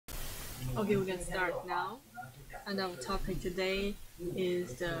Okay, we can start now. And our topic today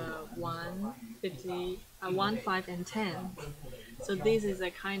is the 150, 1, 5, and 10. So this is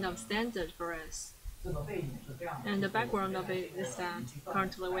a kind of standard for us. And the background of it is that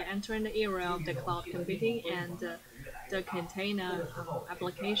currently we're entering the era of the cloud computing and the container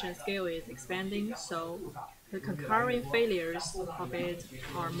application scale is expanding. So the concurrent failures of it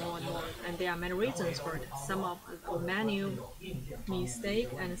are more and more, and there are many reasons for it. Some of manual mistake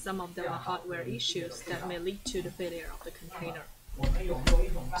and some of them are hardware issues that may lead to the failure of the container.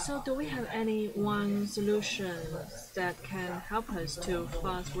 So do we have any one solution that can help us to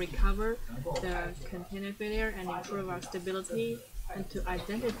fast recover the container failure and improve our stability and to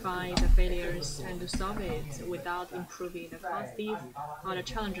identify the failures and to solve it without improving the cost? These are the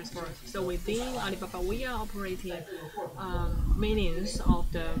challenges for us. So within Alibaba, we are operating millions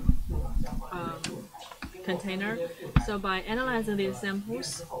of the container. So by analyzing these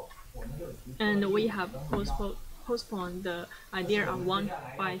samples, and we have postponed the idea of 1,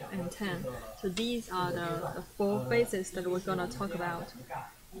 5, and 10. So these are the four phases that we're gonna talk about.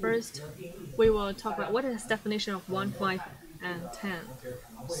 First, we will talk about what is the definition of 1, 5, and 10.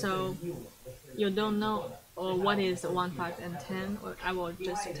 So you don't know what is 1, 5, and 10, I will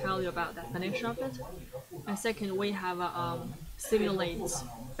just tell you about the definition of it. And second, we have simulates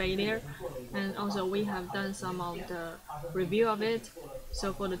failure, and also we have done some of the review of it.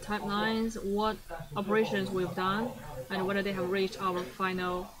 So for the timelines, what operations we've done, and whether they have reached our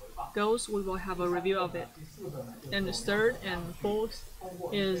final goals, we will have a review of it. And the third and fourth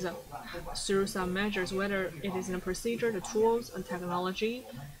is through some measures, whether it is in a procedure, the tools, and technology,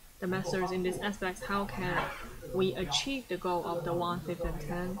 the methods in these aspects, how can we achieve the goal of the 1, 5, and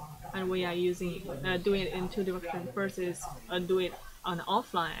 10? And we are using doing it in two directions. First is do it on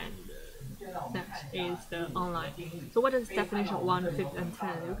offline, and next is the online. So what is the definition of 1, 5, and 10?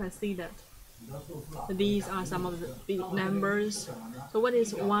 You can see that these are some of the numbers. So what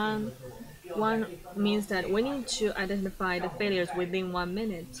is 1? 1 means that we need to identify the failures within 1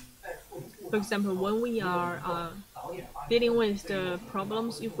 minute. For example, when we are dealing with the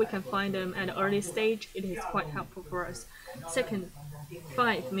problems, if we can find them at an early stage, it is quite helpful for us. Second,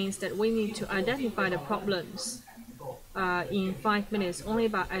 5 means that we need to identify the problems in 5 minutes. Only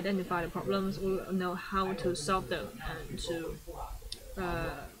by identifying the problems, we will know how to solve them and to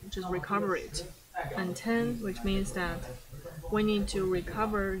just recover it. And 10, which means that we need to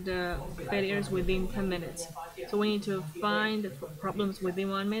recover the failures within 10 minutes. So we need to find the problems within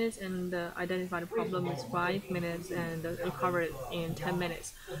 1 minute and identify the problems 5 minutes and recover it in 10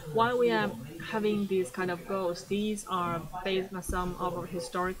 minutes. While we are having these kind of goals, these are based on some of our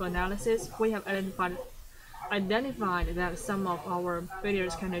historical analysis. We have identified that some of our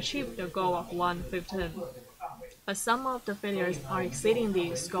failures can achieve the goal of 1, 5, 10. But some of the failures are exceeding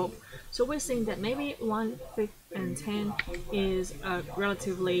the scope. So we think that maybe 1, 5, and 10 is a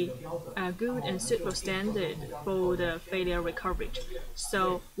relatively good and suitable standard for the failure recovery.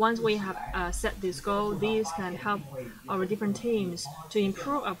 So once we have set this goal, these can help our different teams to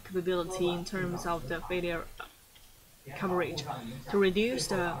improve our capability in terms of the failure coverage, to reduce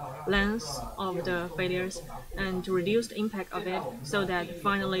the length of the failures and to reduce the impact of it, so that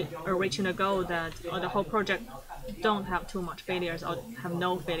finally reaching a goal that the whole project don't have too much failures or have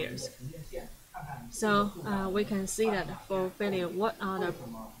no failures. So we can see that for failure, what are the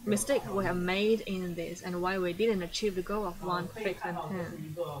mistakes we have made in this and why we didn't achieve the goal of 1, 5, and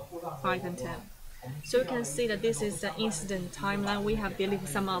 10, 5 and 10. So you can see that this is the incident timeline. We have deleted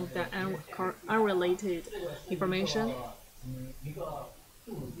some of the unrelated information.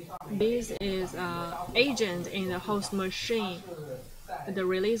 This is agent in the host machine. The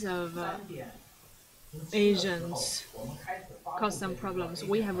release of agents caused some problems.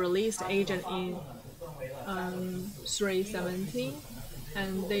 We have released agent in 317,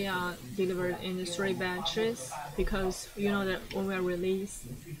 and they are delivered in 3 batches because you know that when we are released,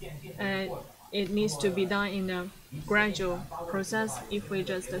 it needs to be done in a gradual process. If we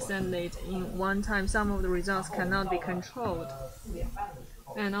just send it in one time, some of the results cannot be controlled.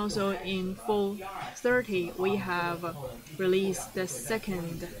 And also in 430, we have released the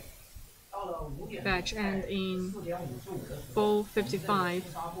second batch, and in 455,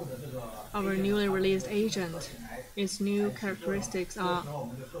 our newly released agent, its new characteristics are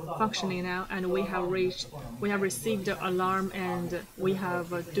functioning now, and we have received the alarm, and we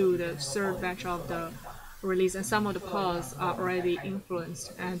have do the third batch of the release, and some of the pods are already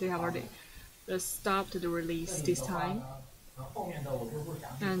influenced, and they have already stopped the release this time.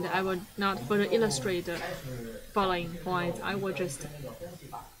 And I will not further illustrate the following points. I will just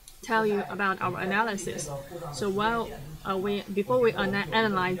tell you about our analysis. So before we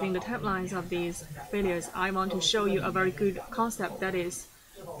analyzing the timelines of these failures, I want to show you a very good concept, that is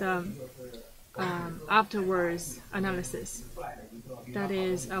the afterwards analysis. That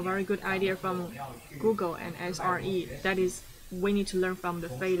is a very good idea from Google and SRE. That is, we need to learn from the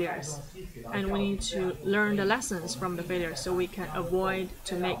failures, and we need to learn the lessons from the failures so we can avoid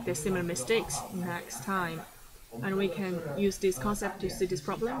to make the similar mistakes next time. And we can use this concept to see these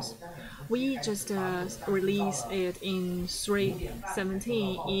problems. We just released it in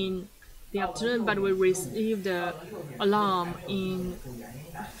 3:17 in the afternoon, but we received the alarm in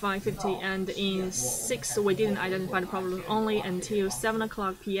 5:50, and in 6 we didn't identify the problem. Only until 7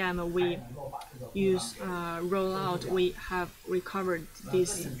 o'clock p.m. we use rollout, we have recovered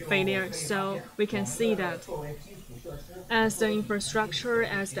this failure. So we can see that as the infrastructure,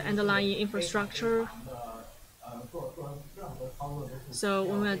 as the underlying infrastructure, so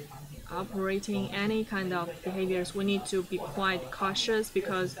when we're operating any kind of behaviors, we need to be quite cautious,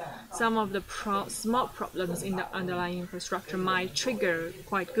 because some of the small problems in the underlying infrastructure might trigger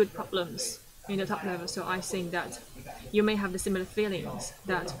quite good problems in the top level. So I think that you may have the similar feelings,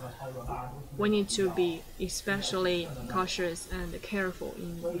 that we need to be especially cautious and careful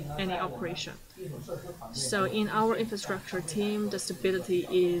in any operation. So in our infrastructure team, the stability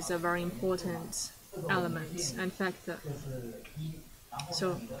is a very important element and factor.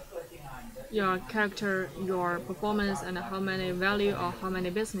 So your character, your performance, and how many value or how many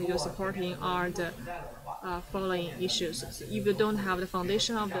business you're supporting are the following issues. So if you don't have the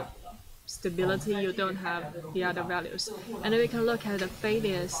foundation of the stability, you don't have the other values. And we can look at the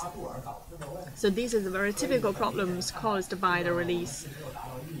failures. So this is very typical problems caused by the release.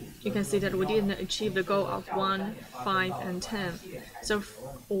 You can see that we didn't achieve the goal of 1, 5, and 10. So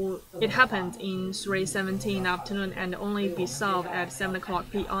it happened in 3:17 in the afternoon and only be solved at 7 o'clock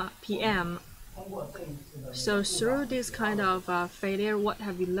p.m. So through this kind of failure, what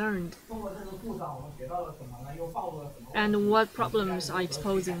have we learned? And what problems are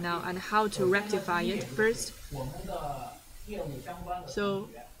exposing now, and how to rectify it first? So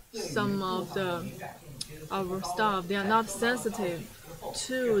some of our staff, they are not sensitive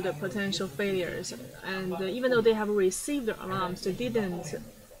to the potential failures, and even though they have received the alarms, they didn't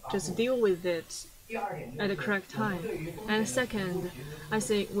just deal with it at the correct time. And second, I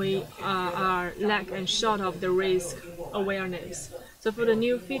think we are lack and short of the risk awareness. So for the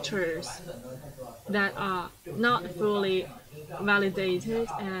new features that are not fully validated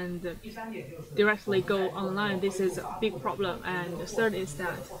and directly go online, this is a big problem. And the third is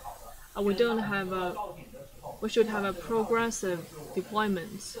that we should have a progressive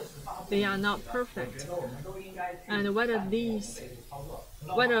deployment. They are not perfect, and whether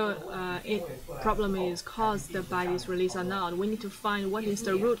problem is caused by this release or not, we need to find what is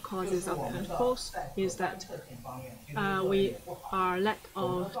the root causes of it. And fourth is that we are lack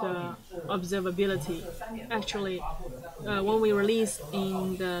of the observability. Actually, when we released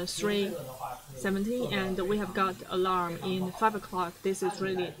in the 3:17 and we have got alarm in 5 o'clock, this is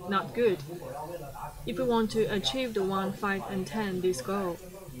really not good. If we want to achieve the 1, 5, and 10 this goal,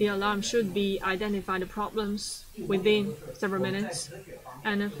 the alarm should be identify the problems within several minutes.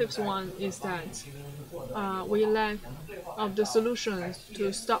 And the fifth one is that we lack of the solutions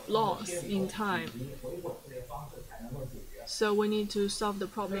to stop loss in time. So we need to solve the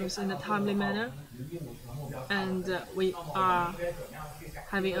problems in a timely manner, and we are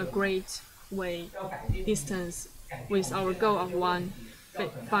having a great distance with our goal of 1,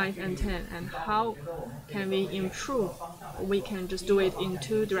 5, and 10. And how can we improve? We can just do it in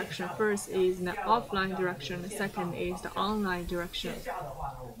two directions. First is the offline direction, the second is the online direction.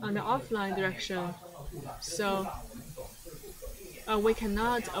 On the offline direction, so we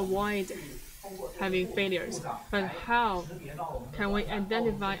cannot avoid having failures, but how can we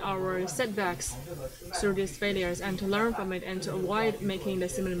identify our setbacks through these failures and to learn from it and to avoid making the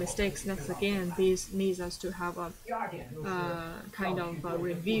similar mistakes? Next, again, this needs us to have a kind of a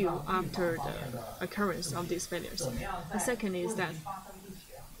review after the occurrence of these failures. The second is that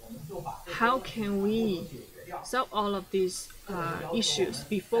how can we solve all of these issues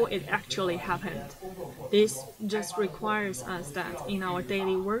before it actually happened? This just requires us that in our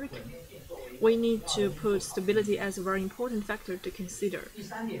daily work, we need to put stability as a very important factor to consider.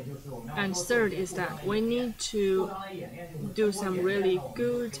 And third is that we need to do some really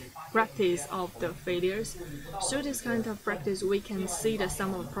good practice of the failures. Through this kind of practice, we can see that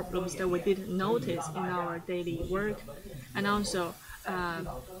some of the problems that we didn't notice in our daily work. And also,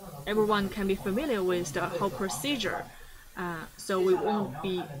 everyone can be familiar with the whole procedure so we won't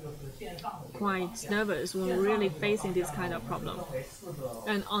be quite nervous when we're really facing this kind of problem.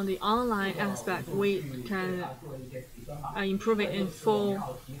 And on the online aspect, we can improve it in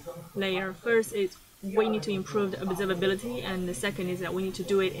 4 layers. First is we need to improve the observability, and the second is that we need to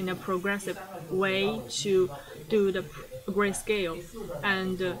do it in a progressive way to do the great scale.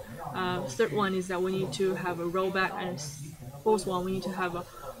 And third one is that we need to have a rollback, and fourth one we need to have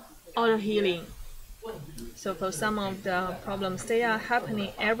auto healing. So for some of the problems, they are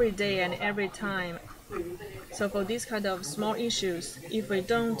happening every day and every time. So for these kind of small issues, if we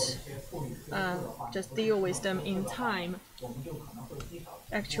don't just deal with them in time,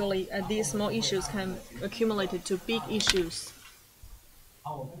 actually these small issues can accumulate to big issues.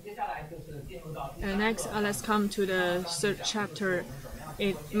 And next, let's come to the third chapter.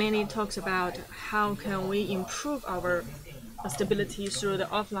 It mainly talks about how can we improve our stability through the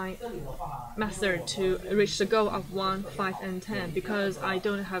offline method to reach the goal of 1, 5, and 10. Because I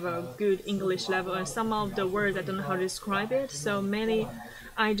don't have a good English level and some of the words I don't know how to describe it, so mainly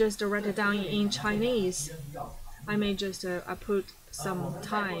I just write it down in Chinese. I may just put some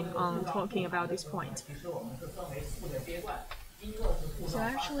time on talking about this point. So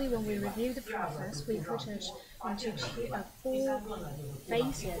actually, when we review the process, we put it into 4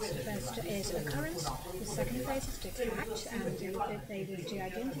 phases. The first is occurrence, the second phase is detect, and the third phase is to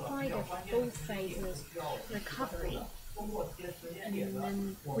identify. The fourth phase is recovery. And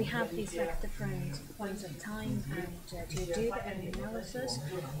then we have these different points of time, and to do the analysis,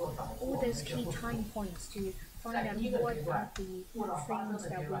 all those key time points to find out what are the things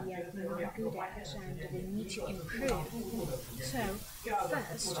that we are not good at and we need to improve. So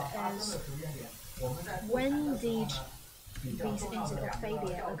first is, when did this incident of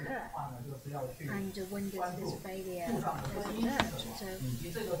failure occur, and when does this failure occur?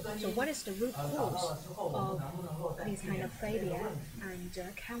 So what is the root cause of this kind of failure, and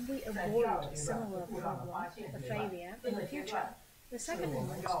can we avoid similar problem of failure in the future? The second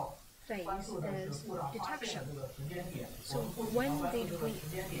phase is detection. So when did we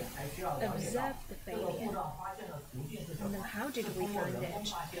observe the failure, and then how did we find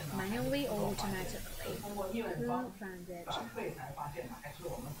it? Manually or automatically? Who found it?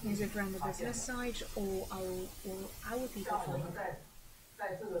 Is it from the business side or our people find it?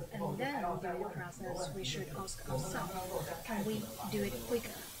 And then during the process, we should ask ourselves, can we do it quicker,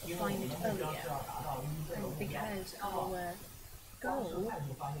 find it earlier? And because our goal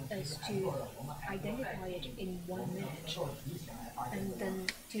is to identify it in 1 minute, and then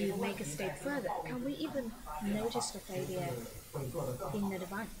to make a step further, can we even notice the failure in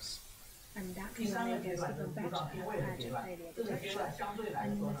advance? And that will make us even better at failure detection.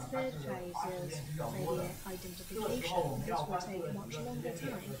 And the third phase is failure identification. This will take much longer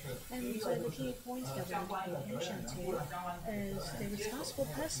time. And the key points that we need to pay attention to is the responsible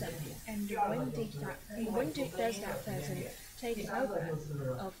person, and when does that person take over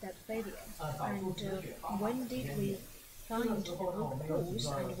of that failure, and when did we find the root cause,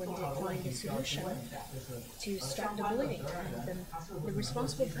 and when did we find the solution to stop the bleeding, and then the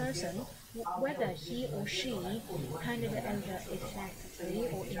responsible person, whether he or she handed it over effectively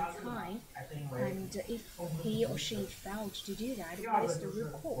or in time, and if he or she failed to do that, what is the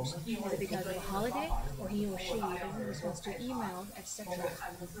root cause? Is it because of a holiday, or he or she doesn't respond to email, etc.?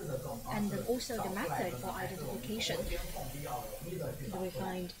 And then also the method for identification. Do we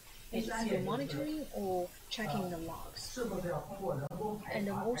find it's through monitoring or checking the logs? And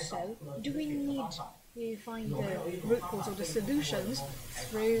then also, do we need to find the root cause or the solutions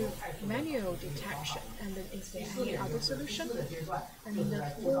through manual detection? And then is there any other solution? And the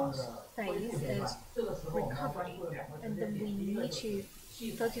fourth phase is recovery. And then we need to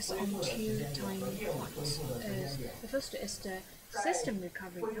focus on 2 time points. The first is the system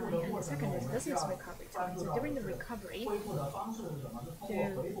recovery time, and the second is business recovery time. So during the recovery,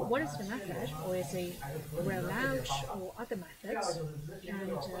 what is the method, or is it rollout or other methods,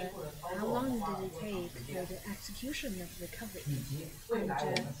 and how long did it take for the execution of recovery? And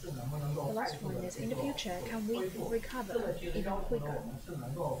the last one is, in the future, can we recover even quicker?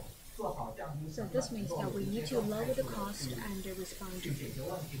 So this means that we need to lower the cost and respond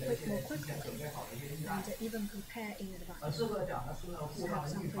more quickly, and even prepare in advance to have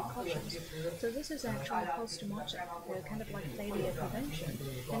some precautions. So this is actually post-mortem, kind of like failure prevention.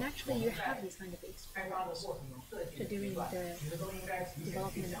 And actually you have this kind of experience. So during the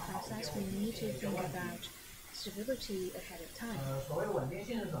development process, we need to think about stability ahead of time.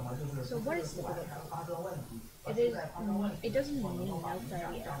 So what is stability? It doesn't mean no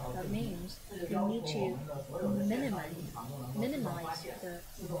failure. That means we need to minimize the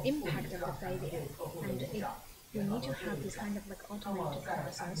impact of the failure. And we need to have this kind of like automated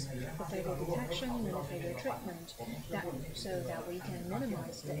process for failure detection and failure treatment, so that we can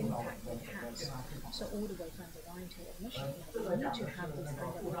minimize the impact it has. So all the way from design to admission, we need to have this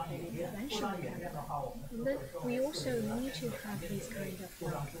kind of like failure prevention mechanism. And then we also need to have this kind of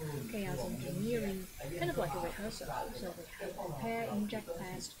like chaos engineering, kind of like a rehearsal. So we have prepare, inject,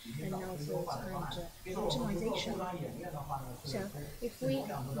 test, analysis, and optimization. So if we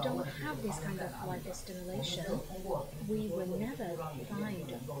don't have this kind of like stimulation, we will never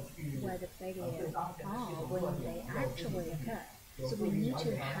find where the failures are when they actually occur. So we need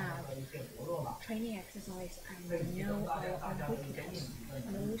to have training exercise and know our own weakness,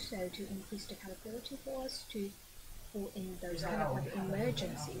 and also to increase the capability for us to for in those kind of like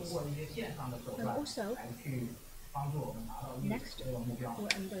emergencies. And also, next,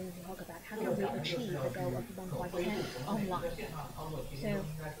 what I'm going to talk about how can we achieve the goal of 1/10 online.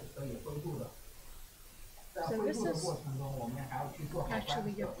 So this is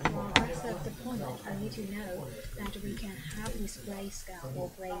actually the progressive deployment. We need to know that we can have this grayscale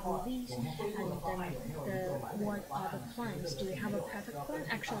or gray release, and then what are the plans? Do we have a perfect plan?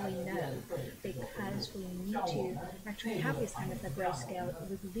 Actually, no, because we need to actually have this kind of a grayscale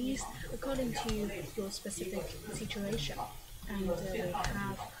release according to your specific situation. And we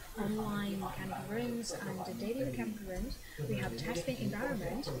have online campaigns and daily campaigns. We have testing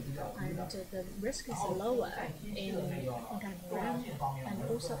environment, and the risk is lower in campaign, and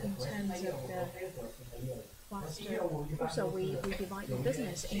also in terms of the faster. Also, we divide the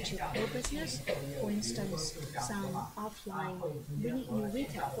business into core business, for instance, some offline new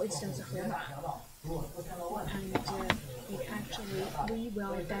retail, for instance, and we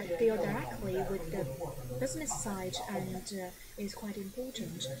will deal directly with the business side, and it's quite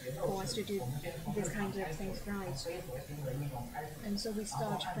important for us to do this kind of things right. And so we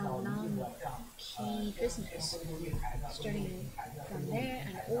start from non-key business, starting from there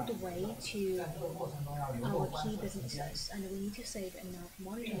and all the way to our key businesses, and we need to save enough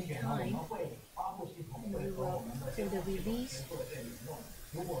monitoring time, and we will do the release.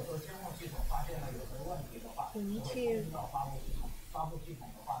 We need to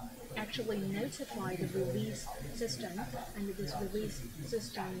actually notify the release system, and this release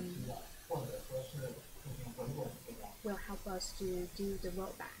system will help us to do the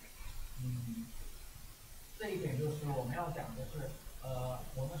rollback.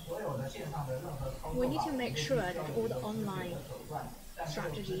 We need to make sure that all the online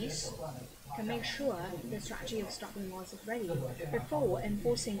strategies can make sure the strategy of stopping loss is ready before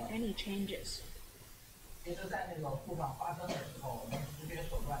enforcing any changes.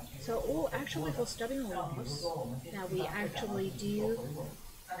 So actually for stopping loss, now we actually do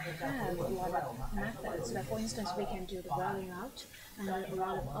have a lot of methods. Like for instance, we can do the rolling out and a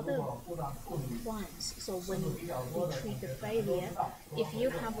lot of other plans. So when we treat the failure, if you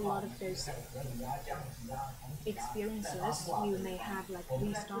have a lot of those experiences, you may have like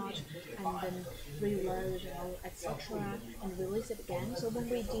restart and then reload, etc., and release it again. So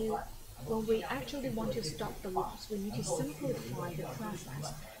when we actually want to stop the loss, we need to simplify the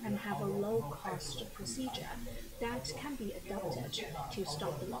process and have a low-cost procedure that can be adopted to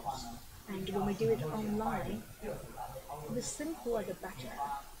stop the loss. And when we do it online, the simpler the better,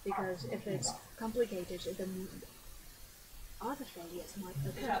 because if it's complicated, then other failures might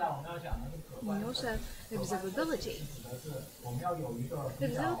occur. And also observability.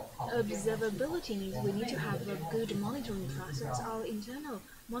 Observability means we need to have a good monitoring process. Our internal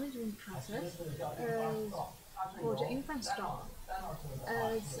monitoring process for the inference stop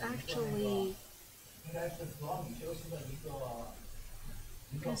is actually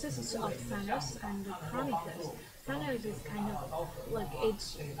consists of funnels and parameters. Funnels is kind of like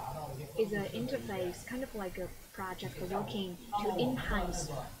it's an interface, kind of like a project working to enhance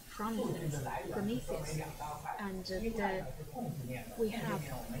Prometheus, and we have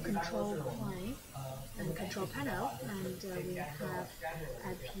control plane and control panel, and we have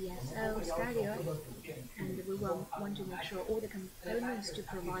a PSO schedule, and we will want to make sure all the components to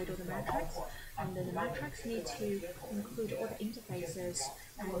provide all the metrics, and then the metrics need to include all the interfaces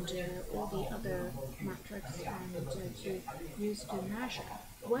and all the other metrics, and to use to measure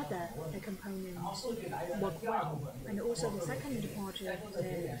whether the components work well. And also the second part of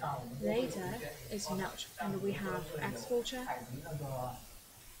the data is node, and we have exporter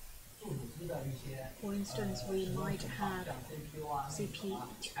For instance, we might have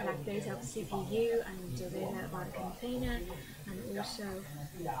collect data of CPU and data about a container, and also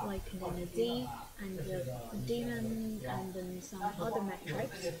like container D and the daemon and then some other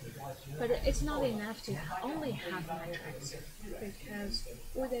metrics. But it's not enough to only have metrics, because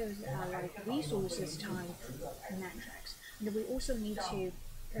all those are like resources type metrics, and we also need to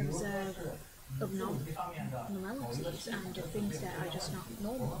observe abnormalities and things that are just not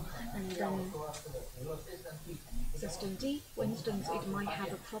normal. And then system D, for instance, it might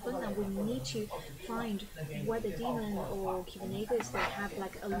have a problem, and we need to find whether daemon or Kubernetes they have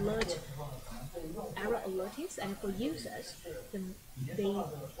like error alerts, and for users, then they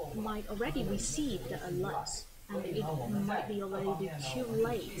might already receive the alerts, and it might be already too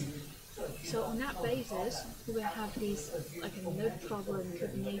late. So on that basis, we will have this like a node problem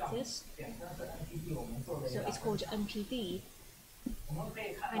Kubernetes. So it's called MTTD,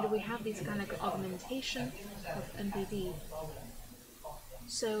 and we have this kind of augmentation of MTTD.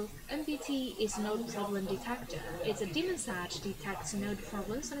 So MPT is node problem detector. It's a daemon set detects node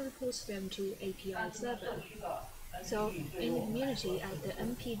problems and reports them to API server. So in the community, the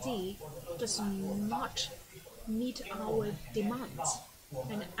MPD does not meet our demands.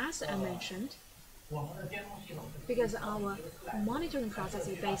 And as I mentioned, because our monitoring process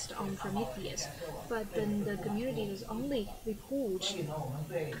is based on Prometheus, but then the community does only report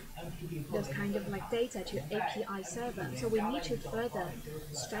those kind of like data to API server. So we need to further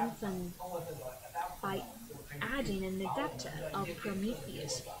strengthen by adding an adapter of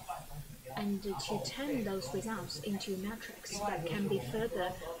Prometheus and to turn those results into metrics that can be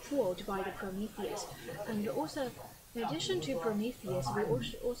further pooled by the Prometheus. And also, in addition to Prometheus, we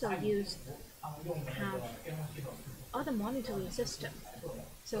also have other monitoring system.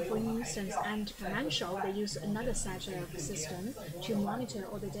 So for instance, and financial, they use another set of system to monitor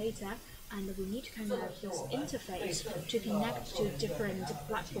all the data, and we need to kind of have this interface to connect to different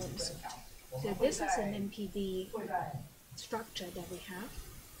platforms. So this is an MPD structure that we have.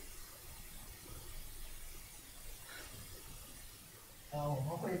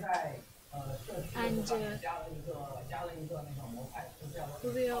 And we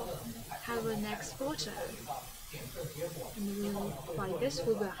will have an exporter, and by this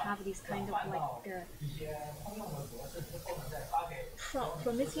we will have this kind of like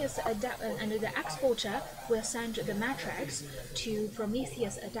Prometheus adapter, and the exporter will send the metrics to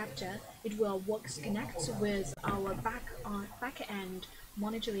Prometheus adapter. It will connect with our back-end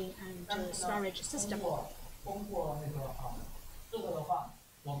monitoring and storage system.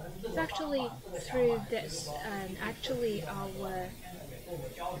 It's actually through this, and actually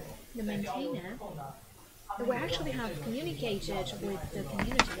the maintainer, we actually have communicated with the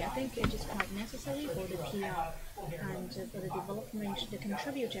community. I think it is quite necessary for the PR and for the development, the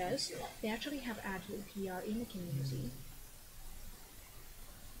contributors, they actually have added PR in the community.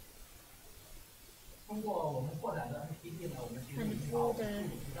 And for the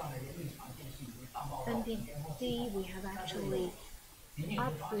MTTD, we have actually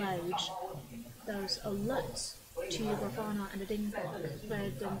upload those alerts to Grafana and the Dingfog,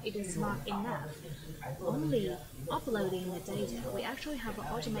 but it is not enough. Only uploading the data, we actually have an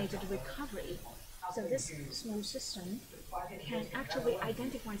automated recovery. So this small system can actually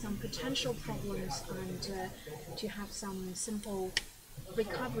identify some potential problems and to have some simple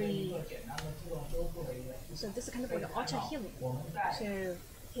recovery. So this is kind of like auto healing. So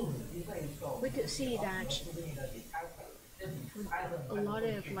we could see that a lot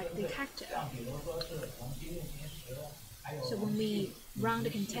of like detector. So when we run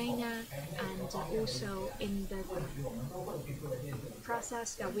the container, and also in the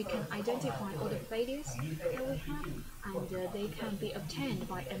process that we can identify all the failures that we have, and they can be obtained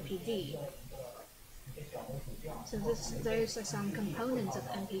by MPD. So those are some components of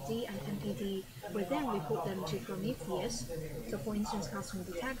MPD, and MPD will then report them to Prometheus. So for instance, custom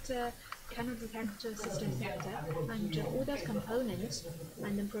detector, kernel detector, system detector, and all those components,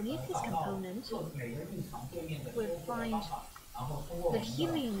 and then Prometheus component will find the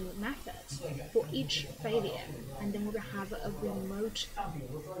healing methods for each failure, and then we will have a remote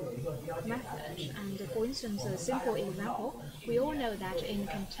method. And for instance, a simple example, we all know that in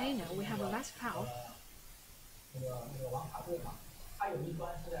container we have a REST call.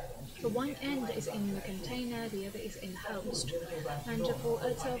 So one end is in the container, the other is in host. And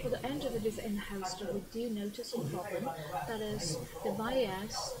for the end of it is in host, we do notice a problem. That is, the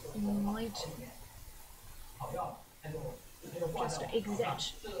bias might just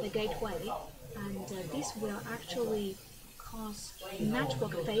exit the gateway, and this will actually cause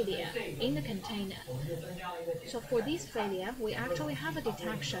network failure in the container. So for this failure, we actually have a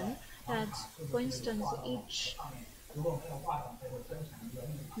detection, that, for instance, each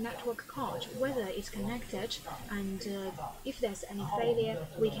network card, whether it's connected, and if there's any failure,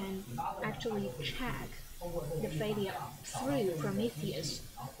 we can actually check the failure through Prometheus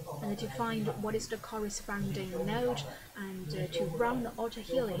and to find what is the corresponding node and to run the auto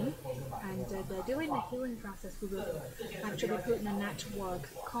healing. And during the healing process, we will actually put in a network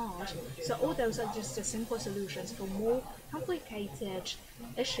card. So all those are just simple solutions. For more complicated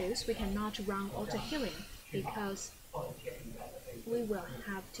issues, we cannot run auto healing because we will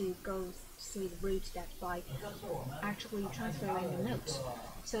have to go through the route that by actually transferring the nodes.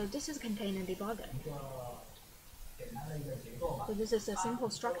 So this is container debugger. So this is a simple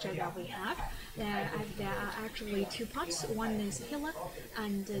structure that we have. There are actually two parts. One is healer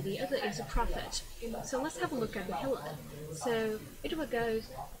and the other is a prophet. So let's have a look at the healer. So it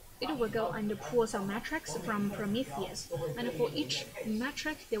will go and pull some metrics from Prometheus, and for each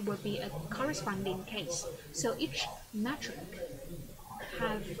metric there will be a corresponding case. So each metric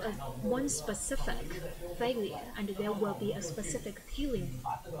have one specific failure, and there will be a specific healing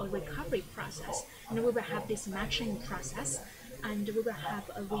or recovery process, and we will have this matching process, and we will have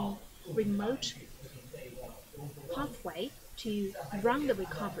a remote pathway to run the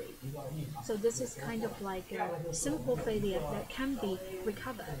recovery. So this is kind of like a simple failure that can be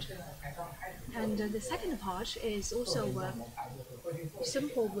recovered. And the second part is also a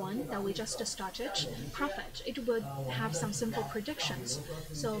simple one that we just started, Prophet. It will have some simple predictions.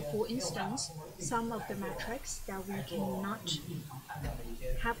 So for instance, some of the metrics that we cannot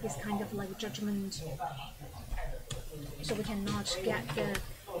have this kind of like judgment, so we cannot get the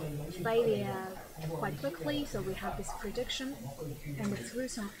failure quite quickly, so we have this prediction, and through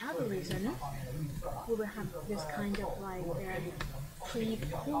some algorithm we will have this kind of like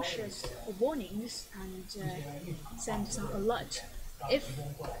pre-cautious warnings and send some alert. If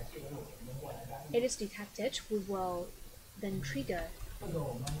it is detected, we will then trigger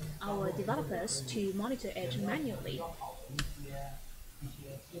our developers to monitor it manually,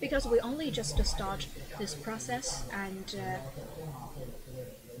 because we only just start this process and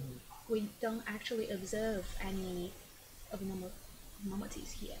we don't actually observe any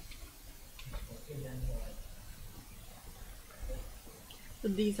abnormalities here. So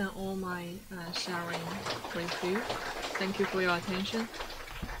these are all my sharing with you. Thank you for your attention.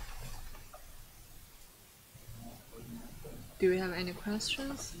 Do you have any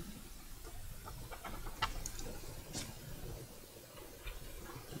questions?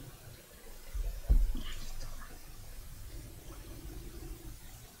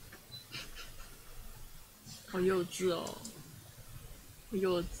好幼稚哦，好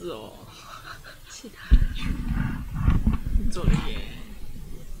幼稚哦，其他的做了耶。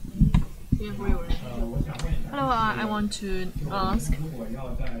Hello, I want to ask,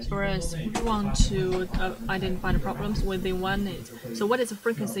 first, we want to identify the problems within 1 minute. So what is the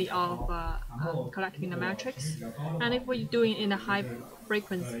frequency of collecting the metrics? And if we're doing it in a high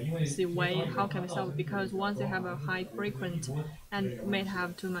frequency way, how can we solve it? Because once you have a high frequency and may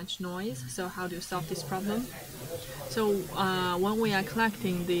have too much noise, so how do you solve this problem? So when we are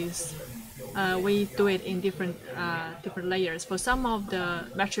collecting these, we do it in different layers. For some of the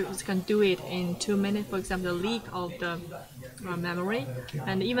metrics, can do it in 2 minutes. For example, the leak of the memory,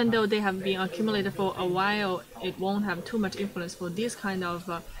 and even though they have been accumulated for a while, it won't have too much influence. For this kind of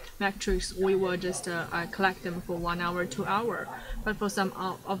metrics, we will just collect them for 1 hour, 2 hours. But for some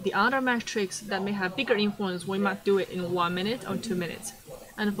of the other metrics that may have bigger influence, we might do it in 1 minute or 2 minutes.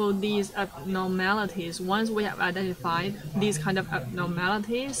 And for these abnormalities, once we have identified these kind of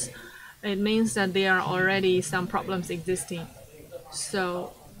abnormalities, it means that there are already some problems existing.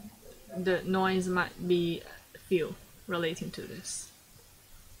 So the noise might be few relating to this.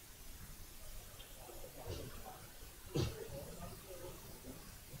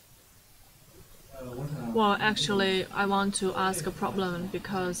 Well, actually, I want to ask a problem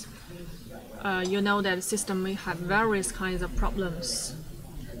because you know that the system may have various kinds of problems.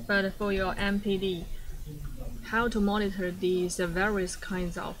 But for your MTD, how to monitor these various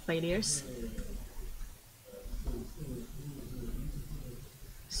kinds of failures?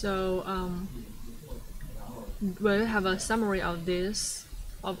 So we'll have a summary of this,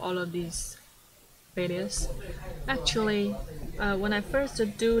 of all of these failures. Actually, when I first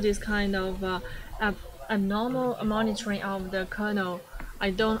do this kind of abnormal monitoring of the kernel,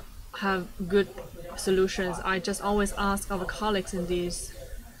 I don't have good solutions. I just always ask our colleagues in this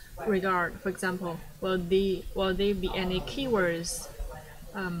regard. For example, will there be any keywords,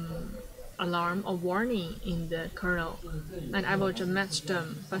 alarm or warning in the kernel? And I will just match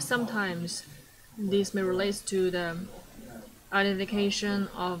them. But sometimes this may relate to the identification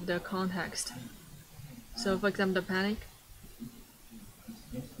of the context. So for example, the panic,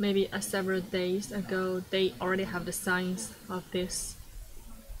 maybe several days ago, they already have the signs of this.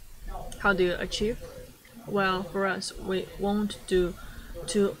 How do you achieve? Well, for us, we won't do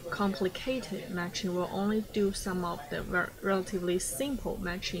too complicated matching. We'll only do some of the relatively simple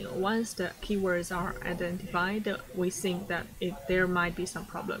matching. Once the keywords are identified, we think that there might be some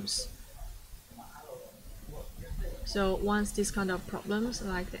problems. So once these kind of problems,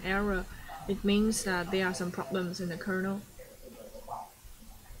 like the error, it means that there are some problems in the kernel.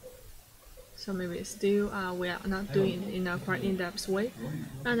 So maybe still we are not doing it in a quite in-depth way.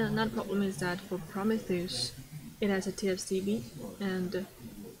 And another problem is that for Prometheus, it has a TFTP. And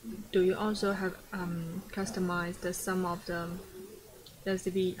do you also have customized some of the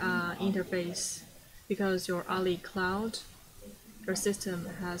TFTP interface? Because your Ali cloud, your system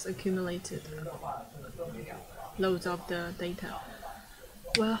has accumulated loads of the data.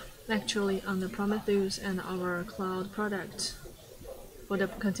 Well, actually on the Prometheus and our cloud product, for the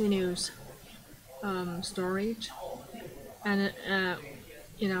continuous storage, and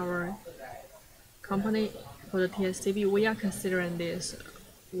in our company for the TSTP, we are considering this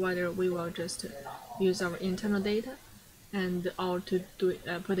whether we will just use our internal data and or to do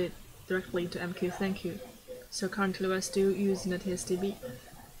it, put it directly to MQ thank you. So currently we're still using the TSTP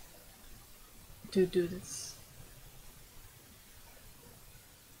to do this.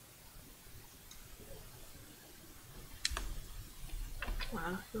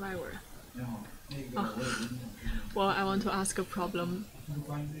 Wow, if I were. Oh. Well, I want to ask a problem.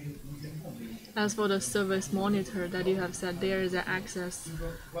 As for the service monitor that you have said, there is an access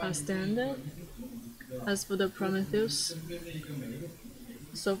standard. As for the Prometheus,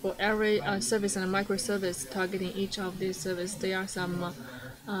 so for every service and microservice targeting each of these services, there are some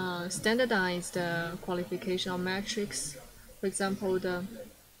standardized qualification metrics. For example, the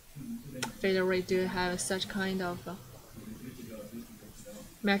failure rate, do you have such kind of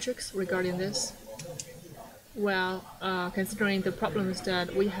metrics regarding this? Well, considering the problems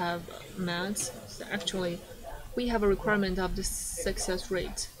that we have met, so actually we have a requirement of the success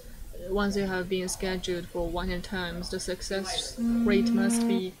rate. Once you have been scheduled for 100 times, the success rate must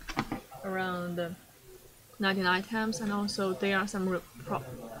be around 99 times, and also there are some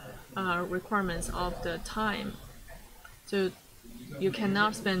requirements of the time. So you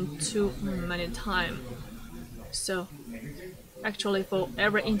cannot spend too many time. So actually for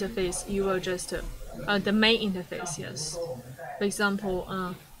every interface, you will just the main interface, yes. For example,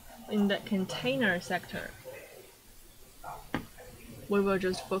 in the container sector, we will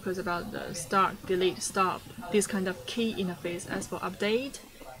just focus about the start, delete, stop, this kind of key interface. As for update,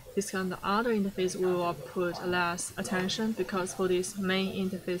 this kind of other interface we will put less attention, because for this main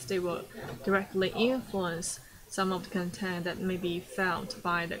interface they will directly influence some of the content that may be felt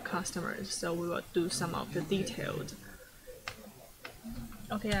by the customers. So we will do some of the detailed.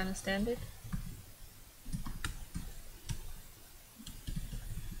 Okay, I understand it.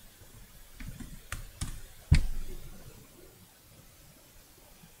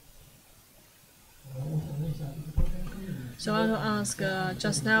 So I want to ask,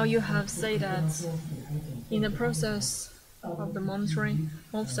 just now you have said that in the process of the monitoring,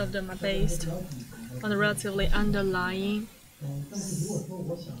 most of them are based on a relatively underlying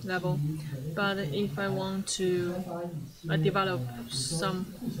level. But if I want to develop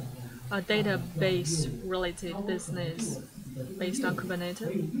some database related business based on Kubernetes,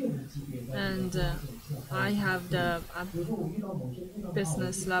 and I have the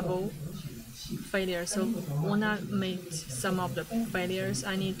business level failure. So when I make some of the failures,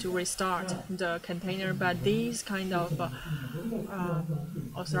 I need to restart the container, but this kind of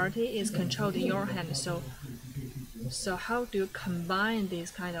authority is controlled in your hand. So how do you combine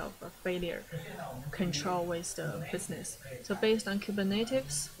this kind of failure control with the business? So based on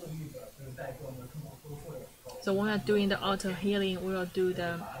Kubernetes, so when we're doing the auto healing, we will do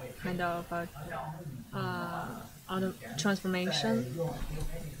the kind of auto transformation.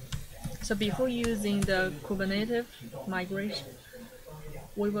 So before using the Kubernetes migration,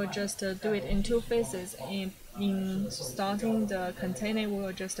 we will just do it in two phases. In starting the container, we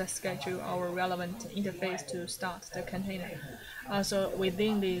will just schedule our relevant interface to start the container. Also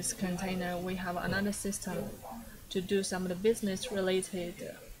within this container, we have another system to do some of the business related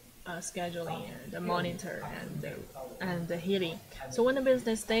scheduling, the monitor and the healing. So when the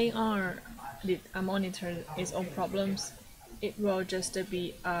business they are monitor its own problems, it will just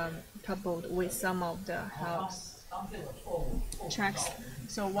be coupled with some of the health checks.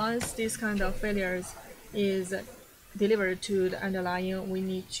 So once this kind of failures is delivered to the underlying, we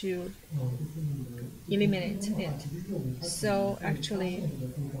need to eliminate it. So actually,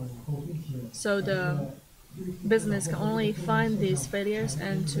 the business can only find these failures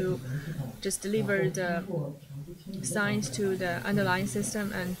and to just deliver the signs to the underlying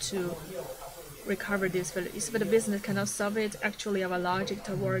system and to recover these failures. If the business cannot solve it, actually our logic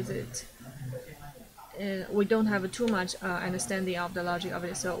towards it, we don't have too much understanding of the logic of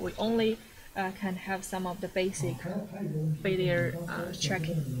it, so we only can have some of the basic failure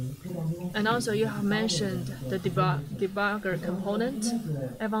checking. And also you have mentioned the debugger component.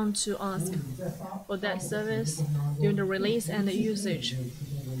 I want to ask, for that service, during the release and the usage,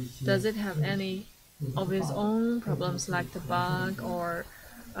 does it have any of its own problems like the bug or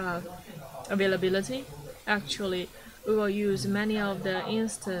availability? Actually, we will use many of the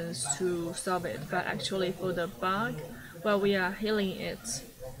instances to solve it, but actually for the bug, while we are healing it,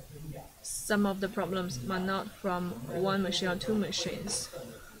 some of the problems might not from one machine or two machines.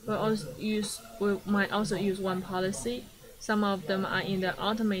 We might also use one policy. Some of them are in the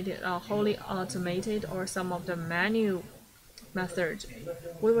automated or wholly automated, or some of the manual method.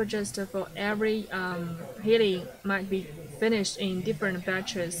 We will just for every healing might be finished in different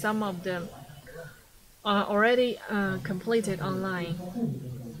batches. Some of them are already completed online.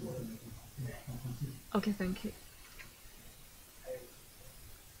 Okay, thank you.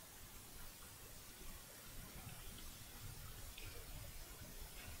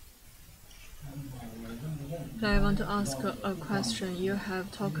 I want to ask a question. You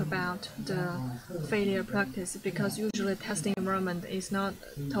have talked about the failure practice because usually testing environment is not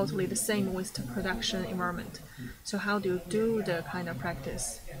totally the same with the production environment. So how do you do the kind of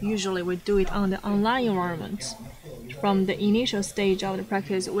practice? Usually we do it on the online environment. From the initial stage of the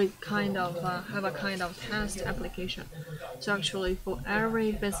practice, we kind of have a kind of test application. So actually for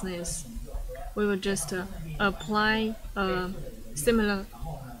every business, we will just apply a similar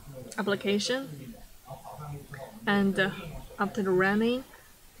application, and after the running,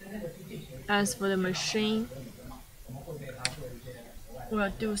 as for the machine,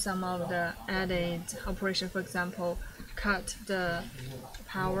 we'll do some of the added operation. For example, cut the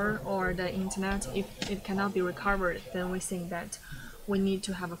power or the internet. If it cannot be recovered, then we think that we need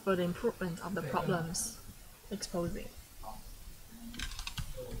to have a further improvement of the problems exposing.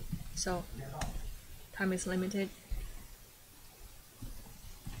 So time is limited.